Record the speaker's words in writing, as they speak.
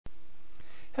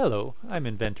Hello, I'm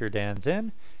inventor Dan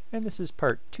Zen, and this is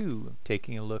part 2 of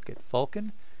taking a look at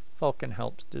Falcon. Falcon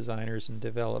helps designers and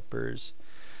developers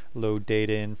load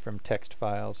data in from text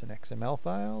files and XML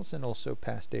files, and also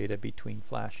pass data between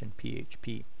Flash and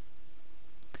PHP.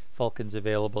 Falcon's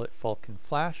available at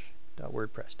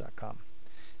falconflash.wordpress.com.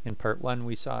 In part 1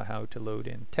 we saw how to load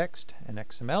in text and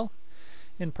XML.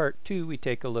 In part 2 we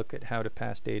take a look at how to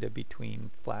pass data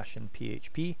between Flash and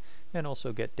PHP and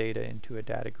also get data into a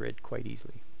data grid quite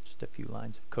easily. Just a few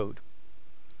lines of code.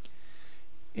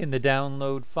 In the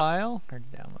download file, or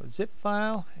download zip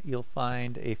file, you'll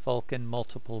find a Falcon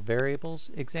multiple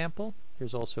variables example.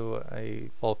 There's also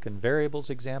a Falcon variables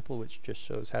example which just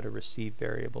shows how to receive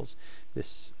variables.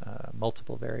 This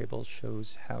multiple variables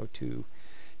shows how to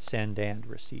send and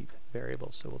receive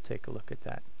variables. So we'll take a look at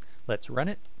that. Let's run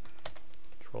it.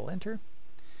 Control Enter.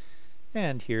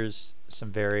 And here's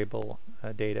some variable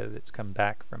data that's come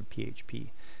back from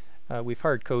PHP. We've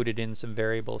hard-coded in some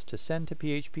variables to send to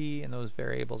PHP, and those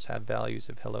variables have values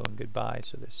of hello and goodbye,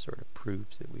 so this sort of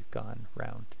proves that we've gone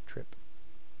round trip.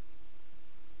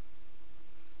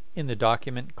 In the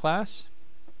document class,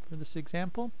 for this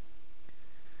example,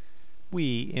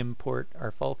 we import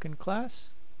our Falcon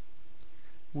class.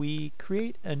 We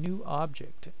create a new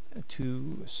object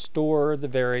to store the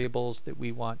variables that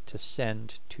we want to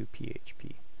send to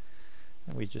PHP.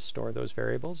 And we just store those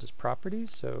variables as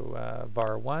properties. So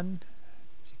var1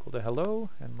 is equal to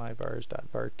hello, and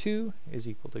myvars.var2 is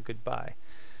equal to goodbye.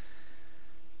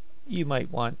 You might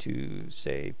want to,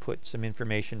 say, put some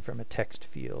information from a text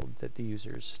field that the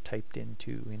user's typed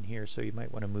into in here. So you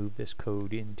might want to move this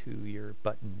code into your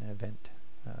button event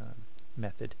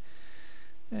method.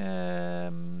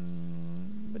 But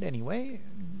anyway,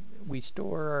 we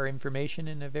store our information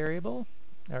in a variable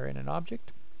or in an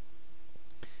object,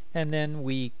 and then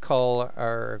we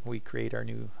create our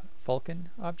new Falcon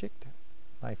object.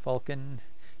 My Falcon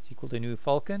is equal to new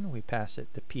Falcon. We pass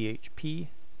it the PHP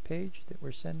page that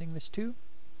we're sending this to.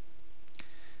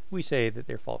 We say that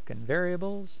they're Falcon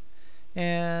variables,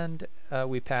 and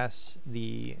we pass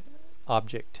the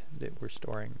object that we're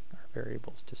storing our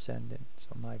variables to send in, so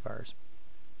myvars.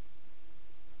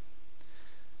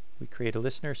 We create a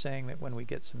listener saying that when we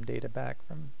get some data back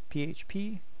from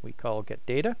PHP, we call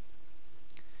getData,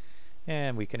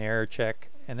 and we can error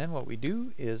check. And then what we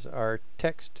do is our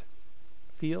text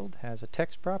field has a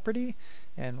text property,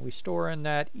 and we store in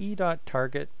that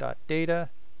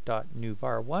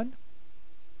e.target.data.newvar1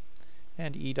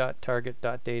 and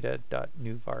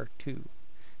e.target.data.newvar2.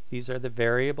 These are the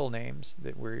variable names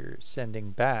that we're sending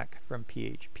back from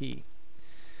PHP.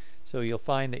 So you'll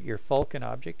find that your Falcon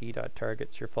object,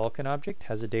 e.target's your Falcon object,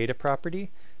 has a data property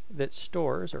that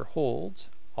stores or holds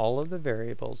all of the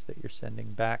variables that you're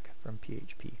sending back from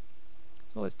PHP.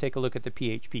 So let's take a look at the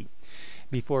PHP.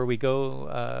 Before we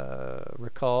go,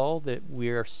 recall that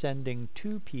we're sending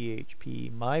to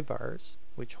PHP myvars,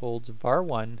 which holds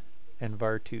var1 and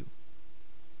var2.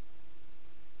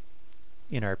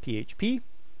 In our PHP,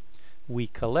 we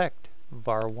collect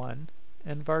var1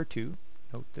 and var2.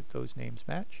 Note that those names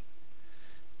match.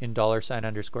 In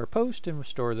 $_post and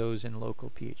store those in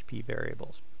local PHP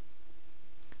variables.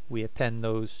 We append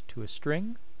those to a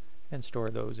string and store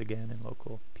those again in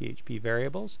local PHP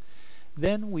variables.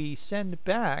 Then we send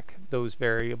back those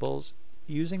variables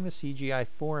using the CGI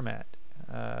format.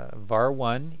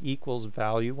 var1 equals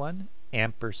value1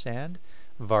 ampersand,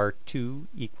 var2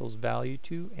 equals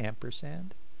value2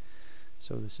 ampersand.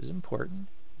 So this is important.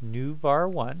 New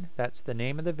var1, that's the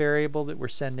name of the variable that we're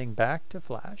sending back to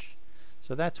Flash.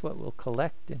 So that's what we'll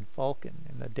collect in Falcon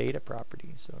in the data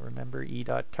property. So remember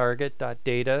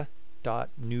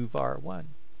e.target.data.newvar1.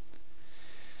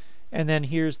 And then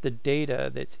here's the data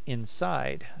that's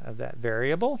inside of that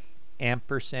variable.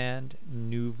 Ampersand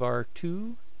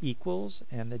newvar2 equals,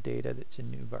 and the data that's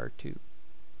in newvar2.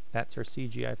 That's our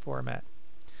CGI format.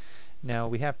 Now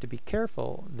we have to be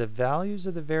careful. The values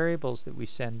of the variables that we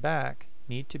send back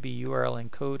need to be URL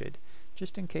encoded.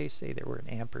 Just in case, say, there were an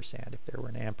ampersand. If there were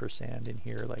an ampersand in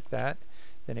here like that,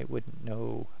 then it wouldn't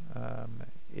know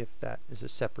if that is a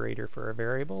separator for our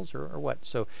variables or what.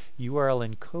 So URL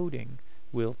encoding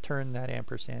will turn that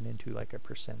ampersand into like a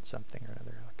 % something or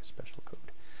other, like a special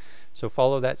code. So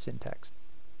follow that syntax.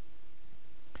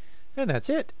 And that's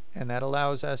it. And that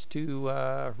allows us to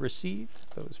receive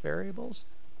those variables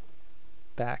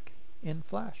back in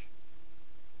Flash.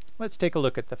 Let's take a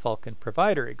look at the Falcon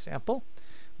provider example,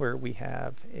 where we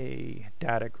have a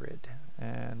data grid,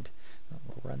 and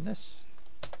we'll run this.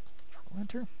 Control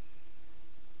Enter,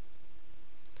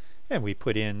 and we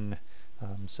put in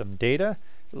some data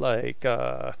like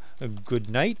good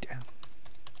night,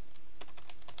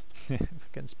 if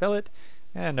I can spell it,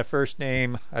 and a first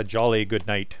name, a jolly good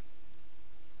night.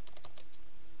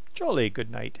 Jolly good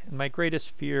night. And my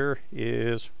greatest fear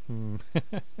is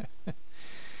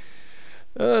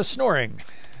snoring.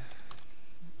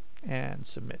 And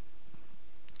submit.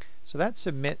 So that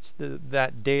submits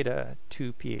that data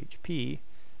to PHP,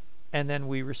 and then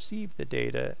we receive the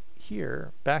data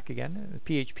here back again.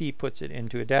 PHP puts it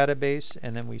into a database,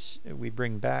 and then we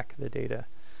bring back the data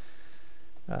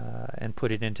and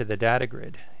put it into the data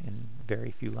grid in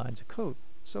very few lines of code.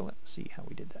 So let's see how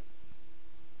we did that.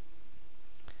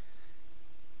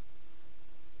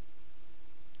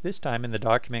 This time in the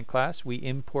document class, we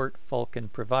import Falcon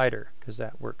provider because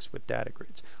that works with data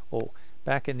grids. Oh,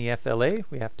 back in the FLA,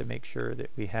 we have to make sure that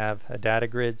we have a data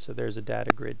grid, so there's a data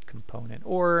grid component,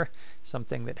 or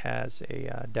something that has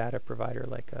a data provider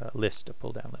like a list, a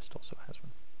pull-down list also has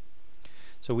one.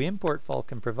 So we import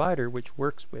Falcon provider, which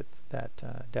works with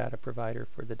that data provider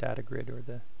for the data grid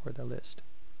or the list.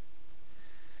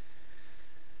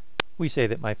 We say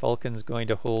that my Falcon is going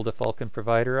to hold a Falcon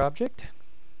provider object,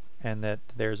 and that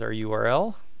there's our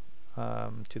URL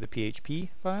to the PHP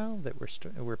file that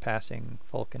we're passing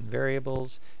Falcon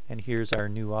variables, and here's our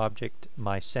new object,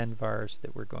 my sendvars,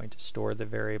 that we're going to store the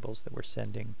variables that we're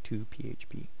sending to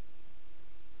PHP.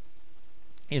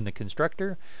 In the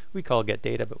constructor, we call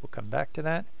getData, but we'll come back to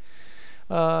that.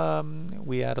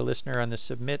 We add a listener on the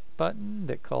submit button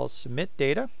that calls submit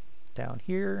data. Down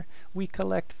here, we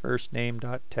collect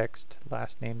firstname.text,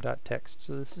 lastname.text.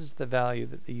 So this is the value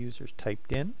that the user's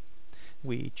typed in.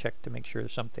 We check to make sure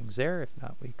something's there. If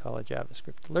not, we call a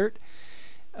JavaScript alert.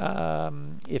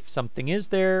 If something is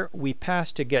there, we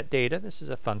pass to getData. This is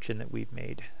a function that we've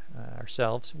made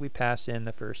ourselves. We pass in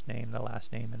the first name, the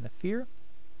last name, and the fear.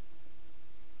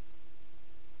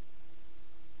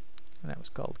 And that was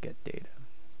called getData.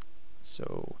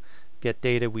 So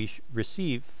getData, we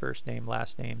receive first name,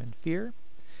 last name, and fear.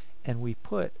 And we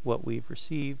put what we've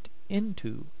received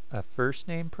into a first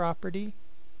name property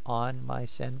on my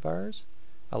sendvars,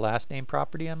 a last name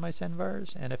property on my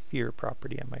sendvars, and a fear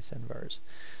property on my sendvars.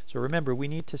 So remember, we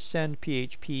need to send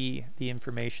PHP the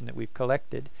information that we've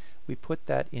collected. We put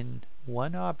that in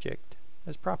one object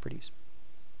as properties.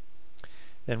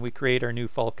 Then we create our new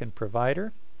Falcon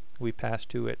provider. We pass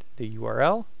to it the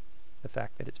URL, the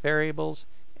fact that it's variables,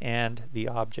 and the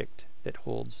object that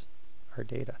holds our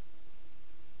data.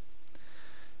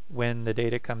 When the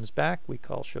data comes back, we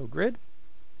call showGrid.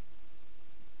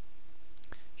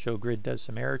 ShowGrid does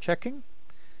some error checking,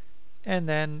 and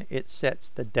then it sets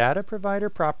the data provider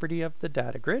property of the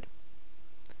data grid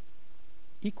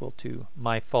equal to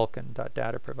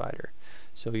myFalcon.dataProvider.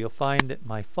 So you'll find that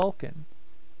myFalcon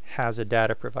has a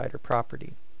data provider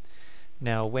property.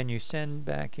 Now when you send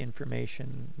back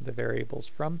information, the variables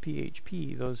from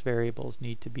PHP, those variables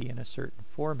need to be in a certain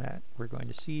format. We're going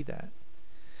to see that.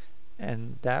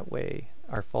 And that way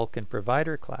our Falcon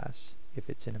provider class, if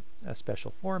it's in a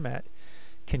special format,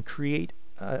 can create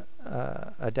a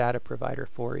data provider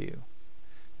for you.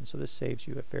 And so this saves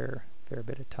you a fair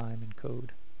bit of time in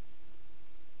code.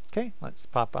 Okay, let's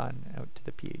pop on out to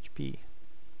the PHP.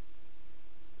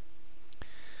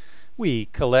 We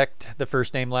collect the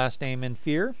first name, last name, and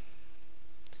fear.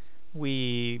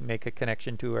 We make a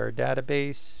connection to our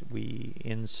database. We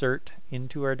insert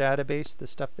into our database the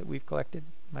stuff that we've collected.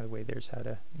 By the way, there's how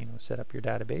to set up your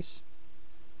database.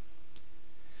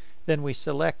 Then we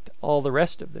select all the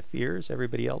rest of the fears,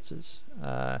 everybody else's,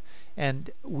 and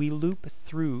we loop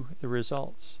through the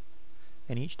results.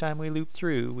 And each time we loop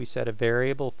through, we set a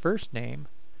variable first name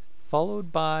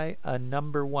followed by a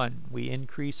number 1. We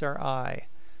increase our I.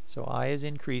 So I is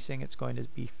increasing. It's going to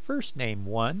be first name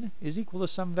 1 is equal to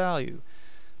some value.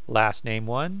 Last name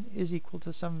 1 is equal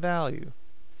to some value.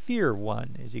 Fear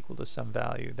 1 is equal to some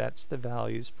value. That's the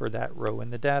values for that row in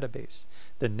the database.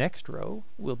 The next row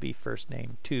will be first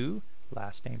name 2,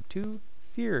 last name 2,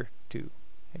 fear 2,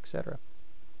 etc.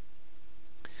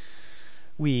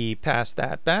 We pass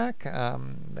that back.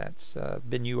 That's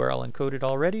been URL encoded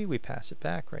already. We pass it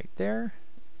back right there.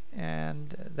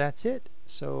 And that's it.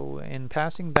 So in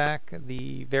passing back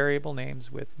the variable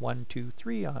names with 1, 2,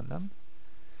 3 on them,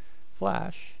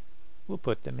 Flash will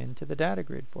put them into the data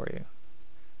grid for you.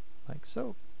 Like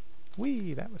so.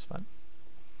 Whee, that was fun.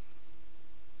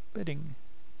 Bidding.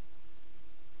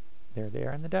 There they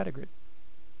are in the data grid.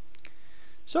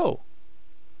 So,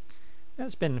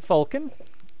 that's been Falcon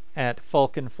at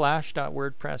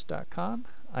falconflash.wordpress.com.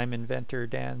 I'm inventor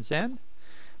Dan Zen.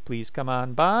 Please come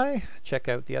on by, check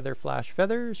out the other Flash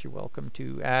feathers. You're welcome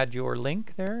to add your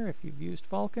link there if you've used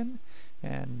Falcon,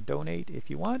 and donate if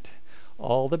you want.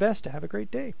 All the best. Have a great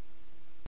day.